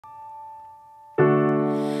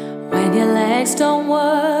when your legs don't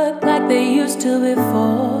work like they used to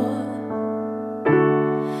before,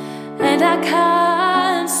 and I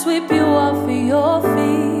can't sweep you off of your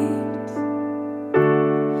feet.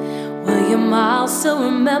 Will your mouth still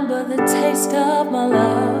remember the taste of my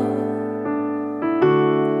love?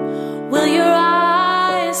 Will your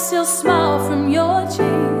eyes still smile from your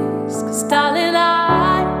cheeks? 'Cause darling,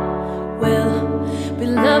 I will be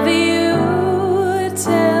loving you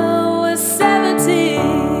till we're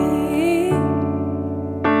 70.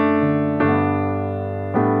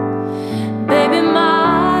 Baby,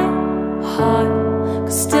 my heart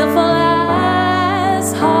could still fall as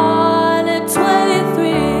hard at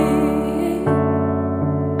 23.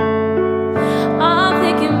 I'm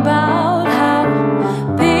thinking about how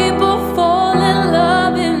people fall in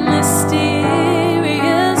love in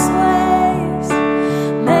mysterious ways.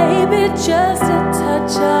 Maybe just a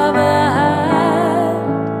touch of a hand.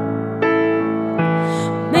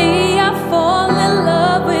 Me, I fall in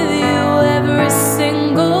love with you every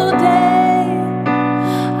single day.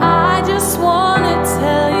 I just wanna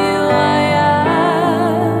tell you I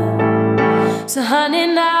am. So honey,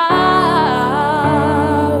 now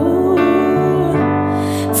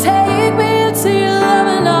take me into your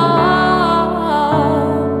loving arms.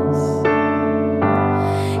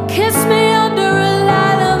 Kiss me under a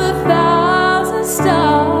light of 1,000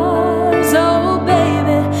 stars. Oh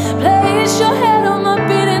baby, place your head on my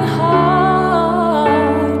beating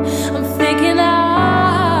heart. I'm thinking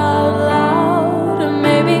out loud, and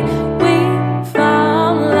maybe we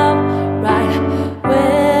found love right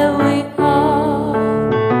where we are.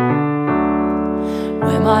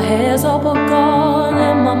 When my hair's all but gone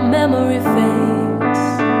and my memory fades,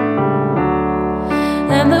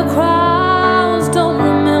 and the crowds don't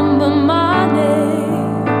remember my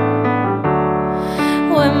name,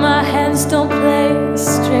 when my hands don't play the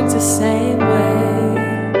strings the same way,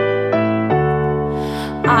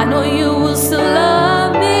 I know you will still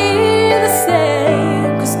love me the same.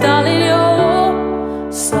 'Cause darling, your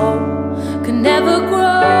soul can never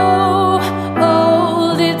grow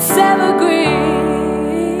old, it's evergreen.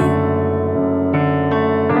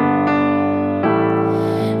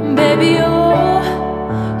 Baby, your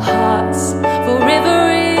heart's forever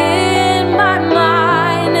in my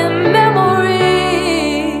mind and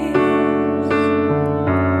memories.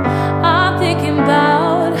 I'm thinking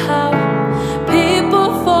about how people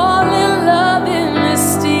fall in love in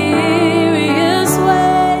mysterious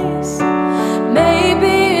ways.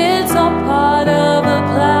 Maybe it's all part of a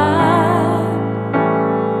plan.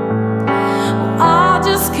 I'll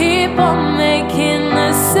just keep on making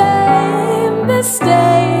the same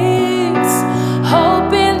mistakes,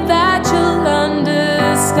 hoping that you'll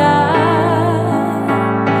understand.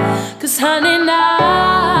 'Cause honey, now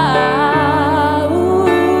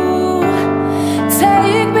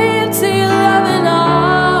take me into your loving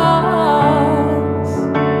arms.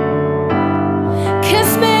 Kiss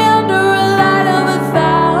me under a light of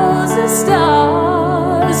 1,000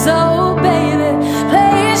 stars. Oh baby,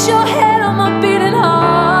 place your head on my beating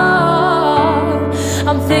heart.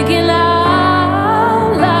 I'm thinking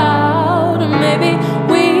out loud, and maybe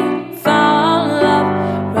we